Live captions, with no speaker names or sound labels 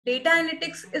Data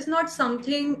analytics is not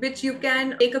something which you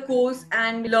can take a course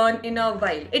and learn in a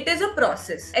while. It is a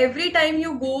process. Every time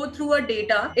you go through a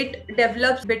data, it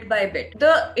develops bit by bit.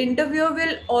 The interviewer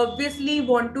will obviously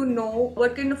want to know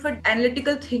what kind of an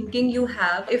analytical thinking you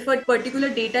have if a particular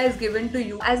data is given to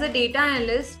you. As a data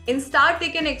analyst, in start they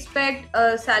can expect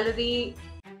a salary.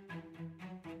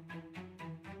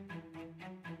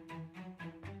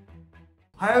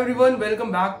 Hi everyone,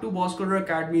 welcome back to Bosscoder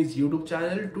Academy's YouTube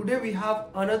channel. Today we have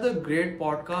another great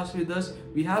podcast with us.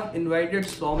 We have invited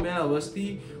Soumya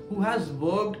Awasthi, who has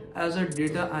worked as a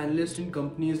data analyst in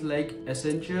companies like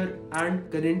Accenture, and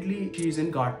currently she is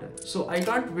in Gartner. So I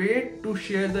can't wait to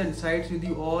share the insights with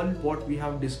you all, what we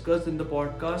have discussed in the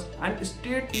podcast, and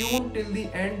stay tuned till the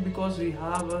end because we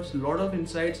have a lot of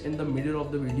insights in the middle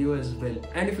of the video as well.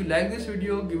 And if you like this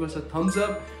video, give us a thumbs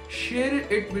up, share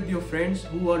it with your friends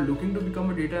who are looking to become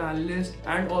a data analyst,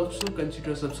 and also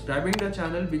consider subscribing the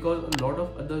channel because a lot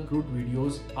of other good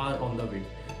videos are on the way.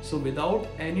 So without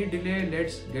any delay,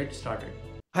 let's get started.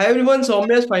 Hi everyone,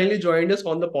 Soumya has finally joined us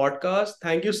on the podcast.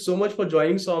 Thank you so much for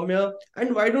joining, Soumya.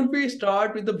 And why don't we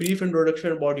start with a brief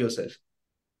introduction about yourself?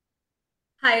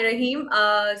 Hi Rahim.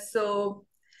 This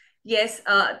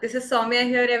is Soumya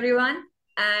here, everyone.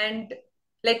 And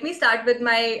let me start with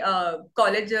my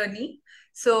college journey.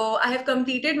 So I have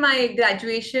completed my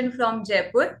graduation from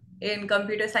Jaipur in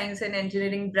computer science and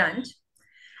engineering branch.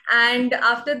 And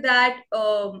after that,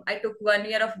 I took 1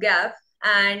 year of gap.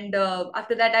 And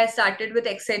after that, I started with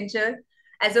Accenture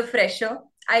as a fresher.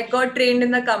 I got trained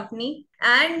in the company,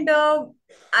 and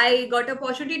I got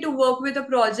opportunity to work with a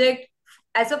project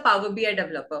as a Power BI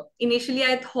developer. Initially,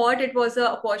 I thought it was an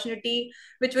opportunity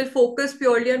which will focus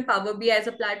purely on Power BI as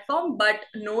a platform, but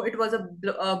no, it was a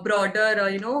broader,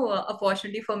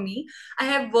 opportunity for me. I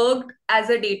have worked as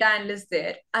a data analyst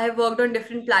there. I have worked on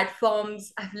different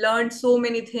platforms. I've learned so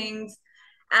many things,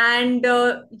 and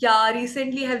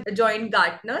recently have joined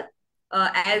Gartner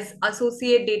as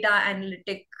associate data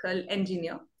analytical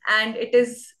engineer, and it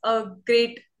is a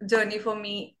great journey for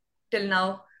me till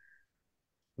now.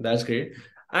 That's great.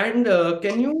 And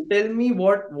can you tell me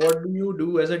what do you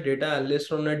do as a data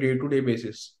analyst on a day-to-day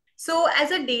basis? So,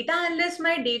 as a data analyst,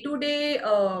 my day-to-day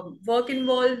work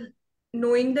involves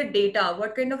knowing the data,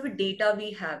 what kind of a data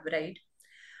we have, right?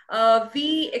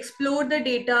 We explore the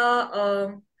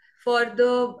data for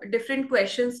the different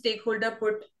questions stakeholder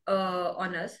put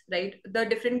on us, right? The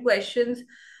different questions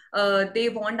they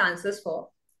want answers for,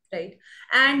 right?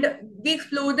 And we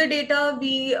explore the data,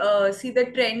 we see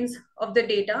the trends of the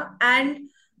data, and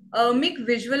make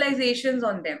visualizations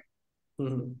on them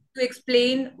Mhm. to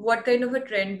explain what kind of a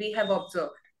trend we have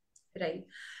observed, right?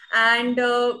 And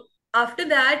after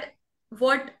that,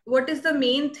 what is the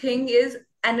main thing is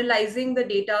analyzing the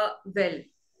data well.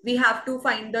 We have to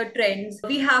find the trends.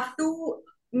 We have to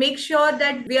make sure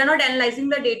that we are not analyzing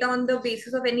the data on the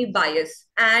basis of any bias,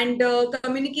 and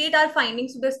communicate our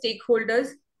findings to the stakeholders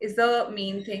is the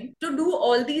main thing. To do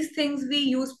all these things, we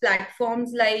use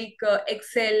platforms like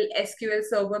Excel, SQL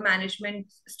Server Management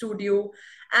Studio,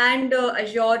 and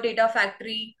Azure Data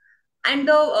Factory. And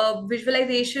the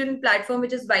visualization platform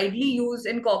which is widely used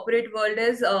in corporate world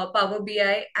is Power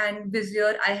BI and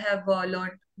Visio. I have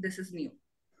learned this is new.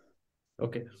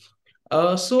 Okay.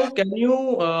 So can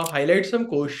you highlight some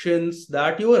questions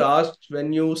that you were asked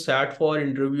when you sat for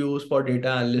interviews for data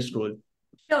analyst role?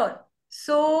 Sure.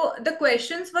 So the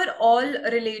questions were all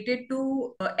related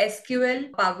to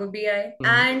SQL, Power BI, Mhm.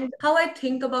 and how I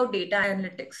think about data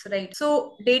analytics, right?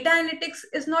 So data analytics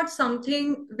is not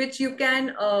something which you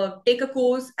can take a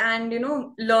course and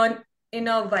learn in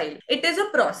a while. It is a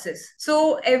process.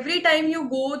 So every time you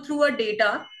go through a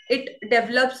data, it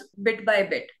develops bit by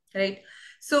bit, right?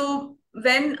 So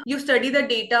when you study the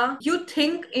data, you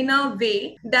think in a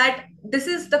way that this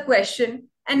is the question,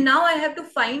 and now I have to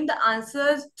find the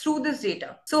answers through this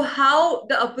data. So how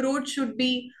the approach should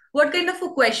be, what kind of a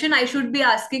question I should be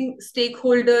asking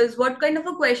stakeholders, what kind of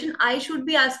a question I should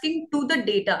be asking to the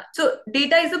data. So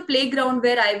data is a playground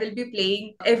where I will be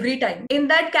playing every time. In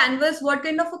that canvas, what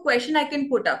kind of a question I can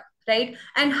put up, right?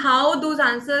 And how those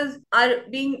answers are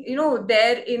being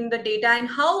there in the data, and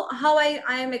how I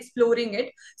am exploring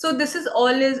it. So this is all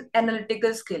is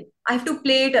analytical skill. I have to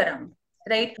play it around,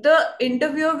 right? The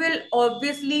interviewer will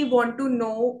obviously want to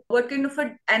know what kind of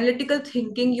an analytical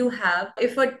thinking you have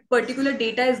if a particular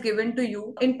data is given to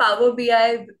you in Power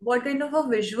BI, what kind of a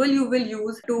visual you will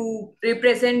use to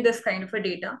represent this kind of a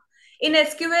data. In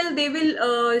SQL, they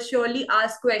will surely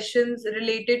ask questions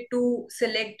related to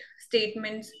select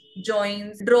statements,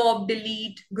 joins, drop,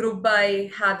 delete, group by,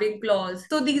 having clause.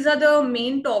 So these are the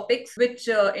main topics which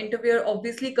interviewer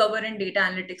obviously cover in data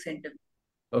analytics interview.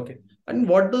 Okay. And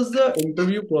what does the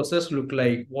interview process look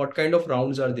like? What kind of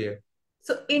rounds are there?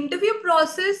 So interview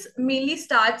process mainly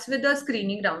starts with a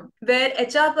screening round where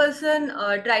HR person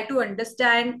try to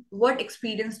understand what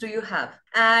experience do you have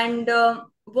and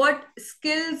what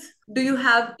skills do you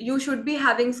have. You should be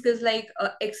having skills like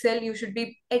Excel. You should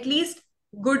be at least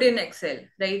good in Excel,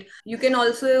 right? You can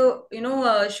also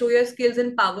show your skills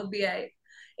in Power BI,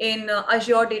 in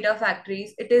Azure Data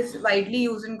Factories. It is widely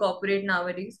used in corporate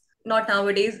nowadays. Not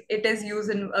nowadays, it is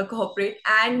used in a corporate.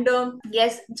 And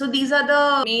yes, so these are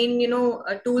the main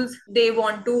tools they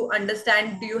want to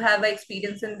understand, do you have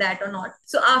experience in that or not.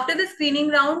 So after the screening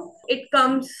round, it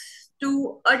comes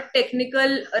to a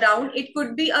technical round. It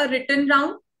could be a written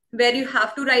round where you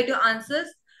have to write your answers.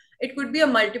 It could be a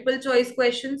multiple choice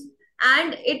questions,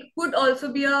 and it could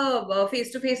also be a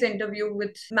face-to-face interview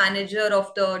with manager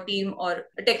of the team or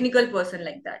a technical person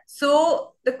like that.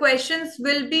 So the questions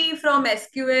will be from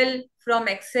SQL, from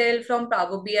Excel, from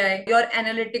Power BI, your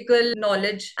analytical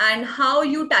knowledge, and how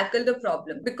you tackle the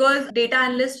problem. Because data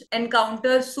analysts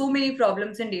encounter so many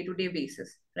problems in day-to-day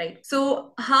basis, right?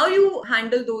 So how you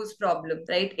handle those problems,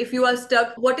 right? If you are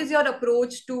stuck, what is your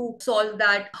approach to solve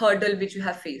that hurdle which you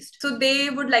have faced? So they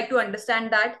would like to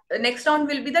understand that. The next round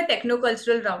will be the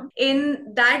techno-cultural round.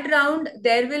 In that round,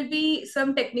 there will be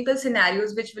some technical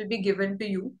scenarios which will be given to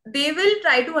you. They will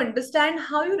try to understand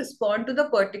how you respond to the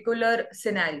particular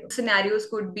scenario. Scenarios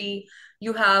could be,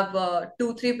 you have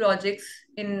 2 3 projects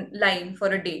in line for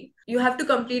a day. You have to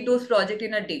complete those projects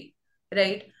in a day,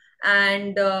 right?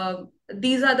 And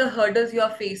these are the hurdles you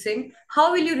are facing.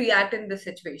 How will you react in this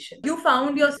situation? You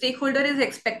found your stakeholder is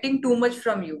expecting too much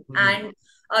from you, and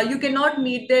you cannot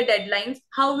meet their deadlines.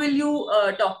 How will you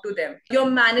talk to them? Your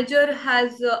manager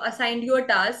has assigned you a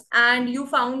task, and you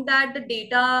found that the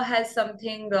data has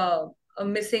something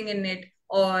missing in it,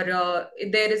 or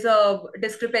there is a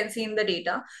discrepancy in the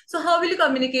data. So how will you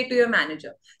communicate to your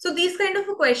manager? So these kind of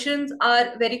questions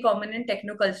are very common in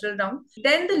techno-cultural round.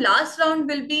 Then the last round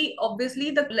will be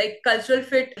obviously the like cultural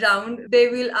fit round. They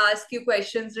will ask you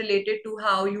questions related to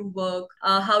how you work,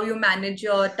 how you manage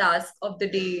your tasks of the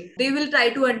day. They will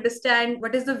try to understand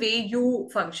what is the way you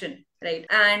function, right?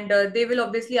 And they will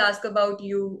obviously ask about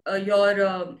you,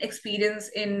 your experience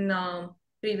in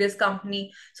previous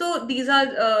company. So these are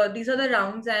the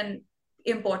rounds and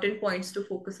important points to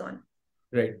focus on.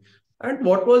 Right. And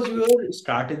what was your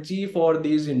strategy for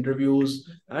these interviews?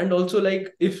 And also,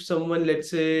 like, if someone,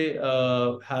 let's say,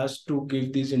 has to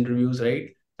give these interviews, right?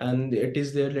 And it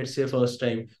is their, let's say, first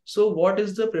time. So, what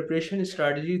is the preparation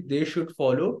strategy they should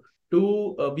follow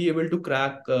to be able to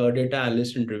crack data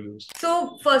analyst interviews?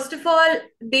 So, first of all,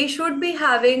 they should be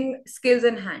having skills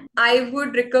in hand. I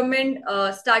would recommend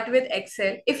start with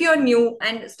Excel. If you're new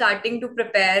and starting to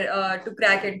prepare to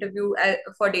crack interview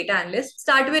for data analyst,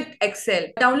 start with Excel.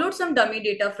 Download some dummy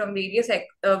data from various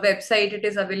website. It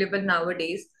is available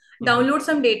nowadays. Download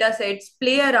some data sets,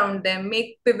 play around them,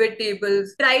 make pivot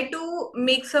tables, try to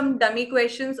make some dummy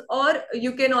questions, or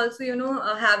you can also,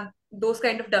 have those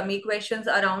kind of dummy questions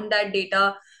around that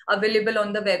data available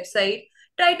on the website.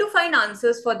 Try to find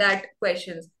answers for that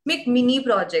questions. Make mini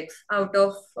projects out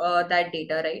of that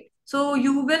data, right? So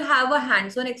you will have a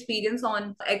hands-on experience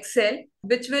on Excel,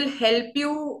 which will help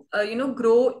you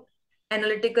grow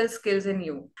analytical skills in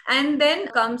you. And then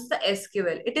comes the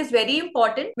SQL. It is very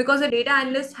important because a data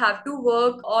analyst have to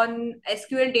work on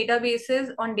SQL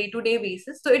databases on day-to-day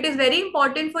basis. So it is very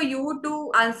important for you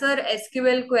to answer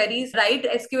SQL queries, write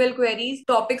SQL queries,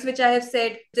 topics which I have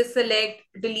said, just select,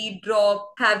 delete,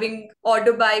 drop, having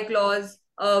order by clause,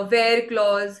 where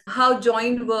clause, how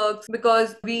join works,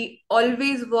 because we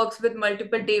always works with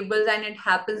multiple tables and it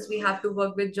happens we have to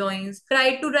work with joins.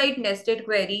 Try to write nested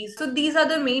queries. So these are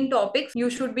the main topics you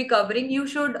should be covering. You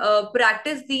should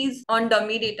practice these on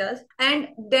dummy data. And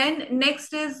then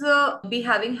next is be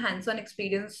having hands-on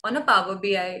experience on a Power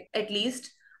BI at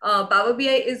least. Power BI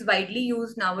is widely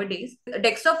used nowadays.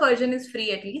 Desktop version is free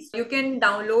at least. You can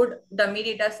download dummy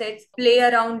data sets, play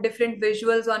around different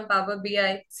visuals on Power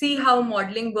BI, see how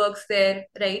modeling works there,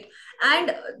 right?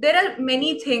 And there are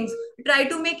many things. Try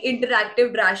to make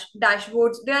interactive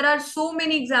dashboards. There are so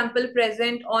many examples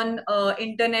present on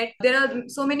internet. There are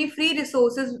so many free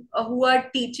resources who are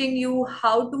teaching you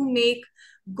how to make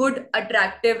good,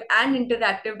 attractive and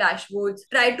interactive dashboards.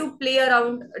 Try to play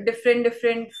around different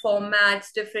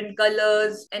formats, different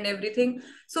colors and everything.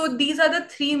 So these are the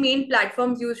three main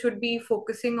platforms you should be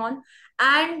focusing on.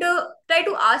 And try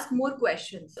to ask more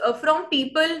questions from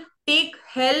people. Take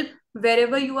help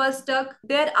wherever you are stuck.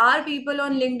 There are people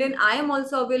on LinkedIn. I am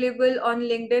also available on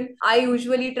LinkedIn. I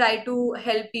usually try to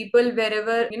help people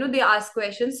wherever, they ask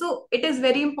questions. So it is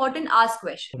very important, ask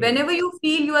questions. Right. Whenever you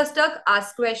feel you are stuck,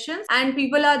 ask questions, and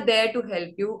people are there to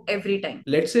help you every time.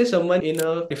 Let's say someone in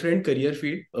a different career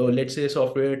field, let's say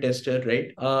software tester,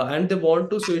 right? And they want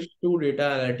to switch to data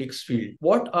analytics field.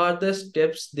 What are the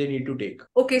steps they need to take?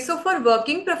 Okay, so for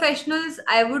working professionals,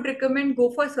 I would recommend go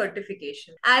for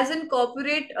certification. As in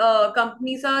corporate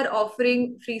companies are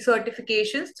offering free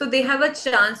certifications, so they have a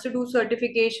chance to do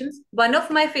certifications. One of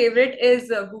my favorite is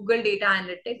Google Data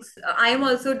Analytics. I am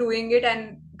also doing it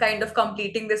and kind of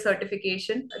completing the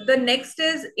certification. The next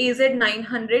is AZ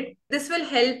 900. This will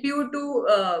help you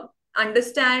to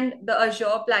understand the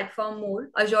Azure platform more,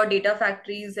 Azure data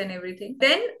factories and everything.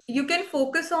 Then you can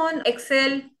focus on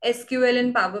Excel, SQL,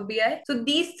 and Power BI. So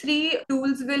these three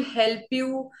tools will help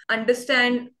you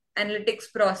understand analytics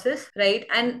process, right?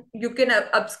 And you can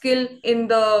upskill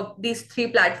in these three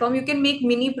platform. You can make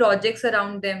mini projects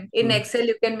around them. In Excel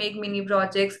you can make mini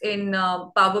projects. In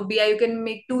Power BI you can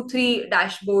make 2-3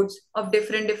 dashboards of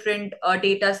different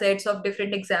data sets of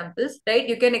different examples, right?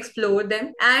 You can explore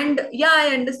them. And yeah,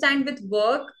 I understand with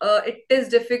work it is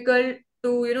difficult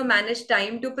to manage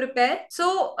time to prepare.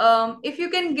 So if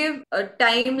you can give a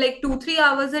time like 2-3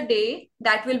 hours a day,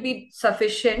 that will be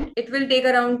sufficient. It will take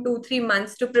around 2-3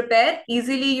 months to prepare.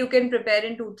 Easily you can prepare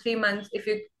in 2-3 months if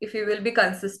you will be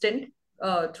consistent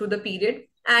through the period.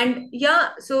 And yeah,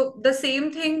 so the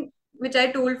same thing which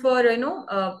I told for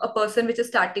a person which is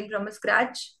starting from a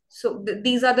scratch. So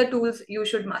these are the tools you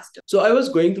should master. So I was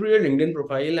going through your LinkedIn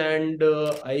profile and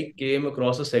I came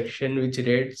across a section which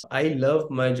reads, I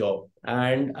love my job.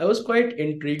 And I was quite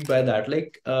intrigued by that.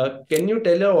 Like, can you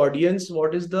tell our audience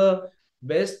what is the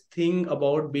best thing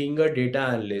about being a data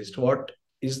analyst? What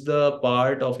is the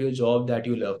part of your job that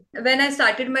you love? When I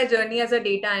started my journey as a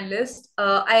data analyst,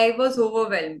 I was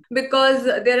overwhelmed because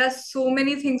there are so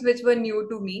many things which were new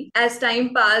to me. As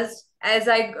time passed, as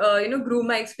I grew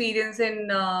my experience in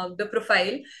the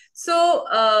profile, so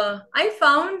I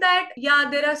found that yeah,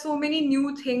 there are so many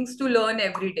new things to learn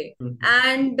every day.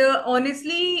 And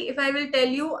honestly, if I will tell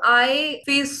you, I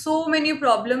face so many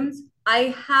problems.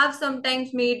 I have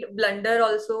sometimes made blunder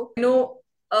also.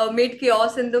 Made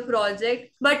chaos in the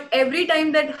project, but every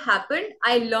time that happened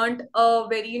I learned a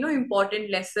very important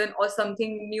lesson or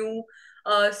something new.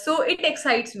 So it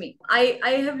excites me. I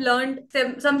have learned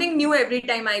something new every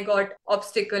time I got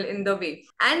obstacle in the way.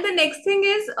 And the next thing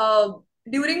is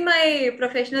during my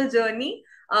professional journey,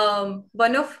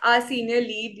 one of our senior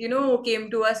lead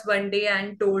came to us one day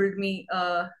and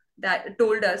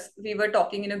told us, we were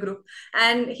talking in a group,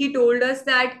 and he told us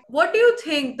that, what do you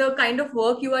think the kind of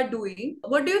work you are doing,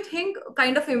 what do you think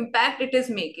kind of impact it is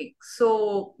making?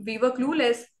 So we were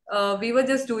clueless. We were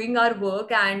just doing our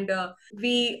work, and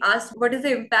we asked what is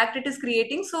the impact it is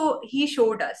creating. So he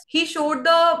showed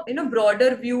the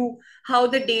broader view, how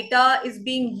the data is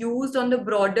being used on the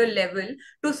broader level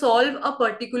to solve a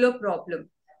particular problem.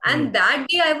 And that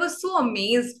day I was so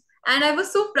amazed, and I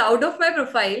was so proud of my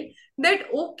profile, that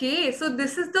okay, so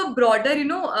this is the broader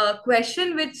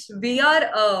question which we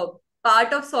are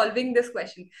part of solving this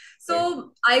question.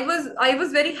 So I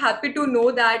was very happy to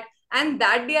know that. And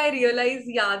that day I realized,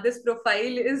 yeah, this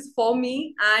profile is for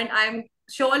me, and I'm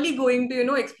surely going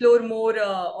to explore more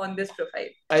on this profile.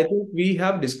 I think we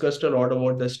have discussed a lot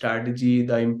about the strategy,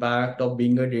 the impact of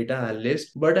being a data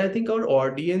analyst, but I think our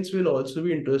audience will also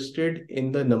be interested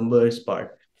in the numbers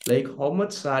part. Like, how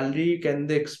much salary can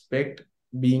they expect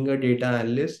being a data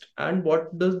analyst, and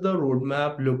what does the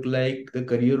roadmap look like, the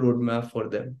career roadmap for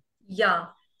them? Yeah.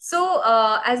 So,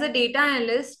 as a data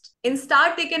analyst, in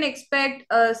start, they can expect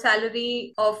a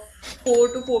salary of 4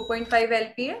 to 4.5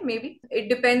 LPA, maybe. It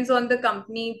depends on the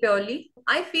company purely.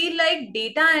 I feel like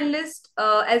data analyst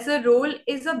as a role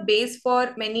is a base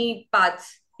for many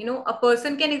paths. A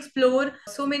person can explore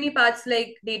so many paths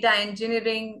like data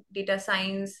engineering, data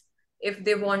science, if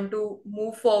they want to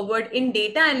move forward in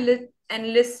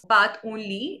analyst path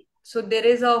only. So there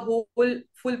is a whole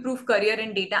foolproof career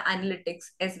in data analytics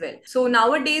as well. So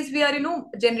nowadays we are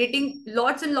generating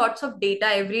lots and lots of data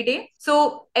every day.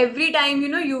 So every time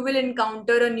you will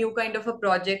encounter a new kind of a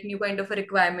project, new kind of a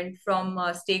requirement from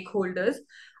stakeholders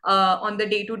on the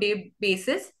day to day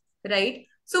basis, right?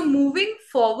 So moving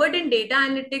forward in data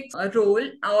analytics role,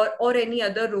 or any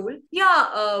other role,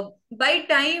 yeah, by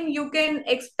time you can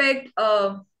expect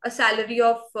a salary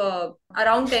of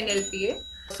around 10 LPA.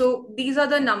 So these are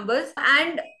the numbers.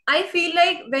 And I feel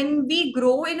like when we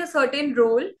grow in a certain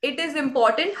role, it is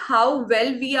important how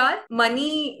well we are.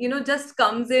 Money, just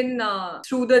comes in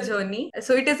through the journey.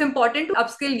 So it is important to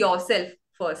upskill yourself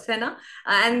first, है ना?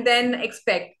 And then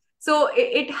expect. So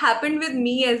it happened with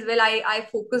me as well. I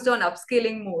focused on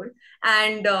upscaling more,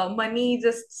 and money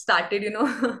just started,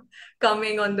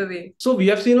 coming on the way. So we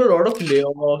have seen a lot of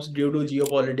layoffs due to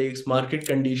geopolitics, market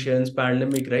conditions,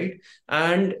 pandemic, right?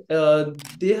 And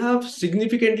they have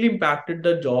significantly impacted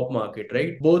the job market,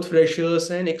 right? Both freshers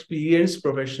and experienced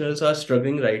professionals are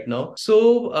struggling right now.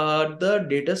 So the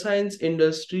data science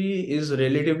industry is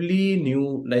relatively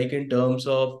new, like in terms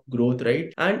of growth,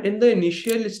 right? And in the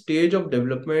initial stage of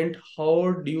development,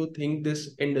 how do you think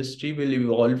this industry will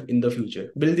evolve in the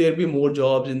future? Will there be more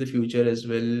jobs in the future as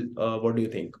well? What do you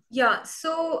think? Yeah,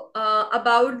 so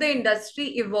about the industry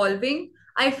evolving,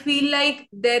 I feel like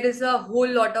there is a whole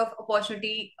lot of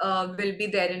opportunity will be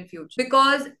there in future,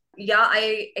 because yeah,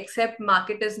 I accept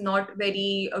market is not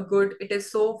very good. It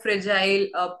is so fragile.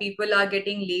 People are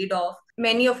getting laid off.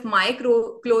 Many of my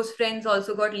close friends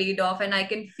also got laid off, and I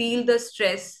can feel the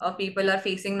stress people are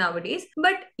facing nowadays.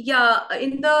 But yeah,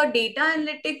 in the data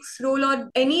analytics role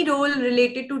or any role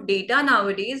related to data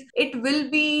nowadays, it will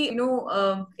be,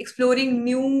 exploring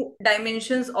new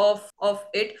dimensions of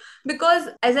it, because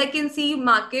as I can see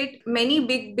market, many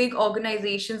big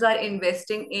organizations are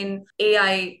investing in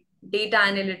AI, data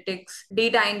analytics,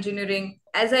 data engineering.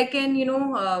 As I can,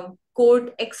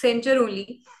 quote Accenture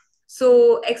only.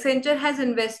 So Accenture has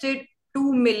invested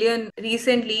 2 million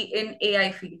recently in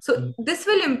AI field. So this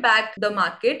will impact the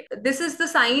market. This is the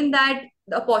sign that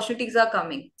the opportunities are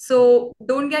coming. So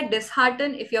don't get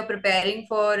disheartened if you're preparing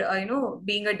for,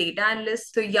 being a data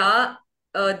analyst. So yeah,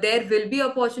 there will be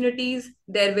opportunities,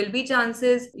 there will be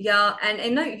chances, yeah, and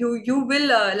you will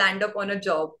land up on a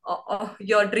job,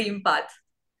 your dream path.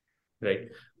 Right.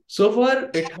 So far,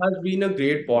 it has been a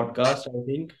great podcast, I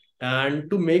think. And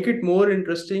to make it more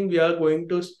interesting, we are going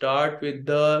to start with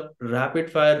the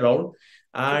rapid fire round.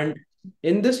 And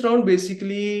in this round,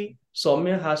 basically,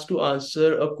 Soumya has to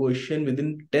answer a question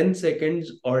within 10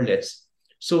 seconds or less.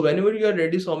 So whenever you are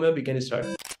ready, Soumya, we can start.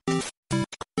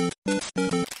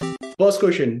 First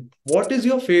question: what is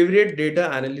your favorite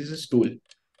data analysis tool?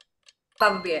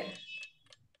 Power BI.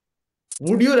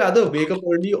 Would you rather wake up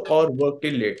early or work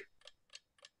till late?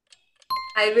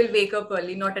 I will wake up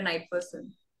early, not a night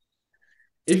person.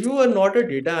 If you were not a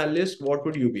data analyst, what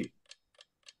would you be?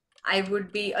 I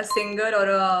would be a singer or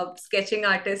a sketching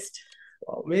artist.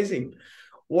 Amazing.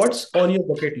 What's on your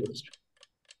bucket list?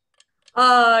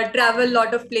 Travel a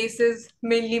lot of places,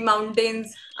 mainly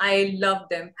mountains. I love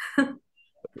them.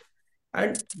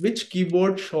 And which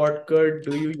keyboard shortcut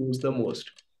do you use the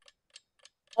most?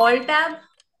 Alt tab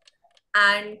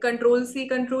and Control C,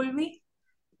 Control V.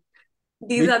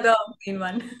 These Which, are the main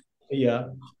one. yeah,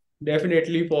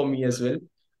 definitely for me as well.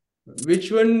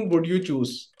 Which one would you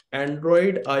choose?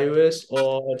 Android, iOS,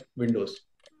 or Windows?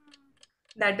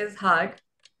 That is hard.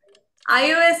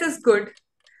 iOS is good,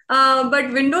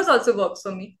 but Windows also works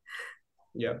for me.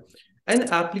 Yeah.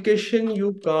 An application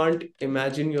you can't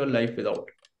imagine your life without.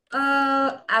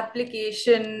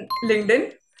 Application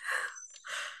LinkedIn.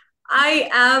 I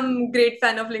am great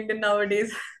fan of LinkedIn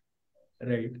nowadays.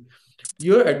 Right.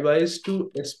 Your advice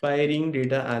to aspiring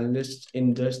data analysts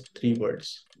in just 3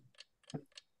 words.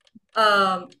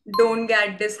 Don't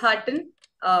get disheartened.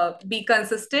 Be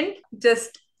consistent.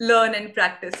 Just learn and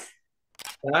practice.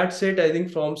 That's it, I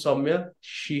think, from Soumya.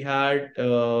 She had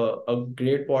a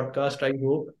great podcast, I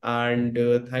hope. And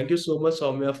thank you so much,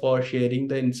 Soumya, for sharing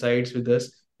the insights with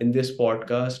us in this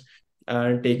podcast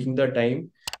and taking the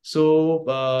time.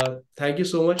 So, thank you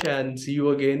so much and see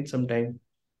you again sometime.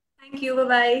 Thank you. Bye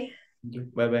bye.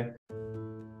 Bye bye.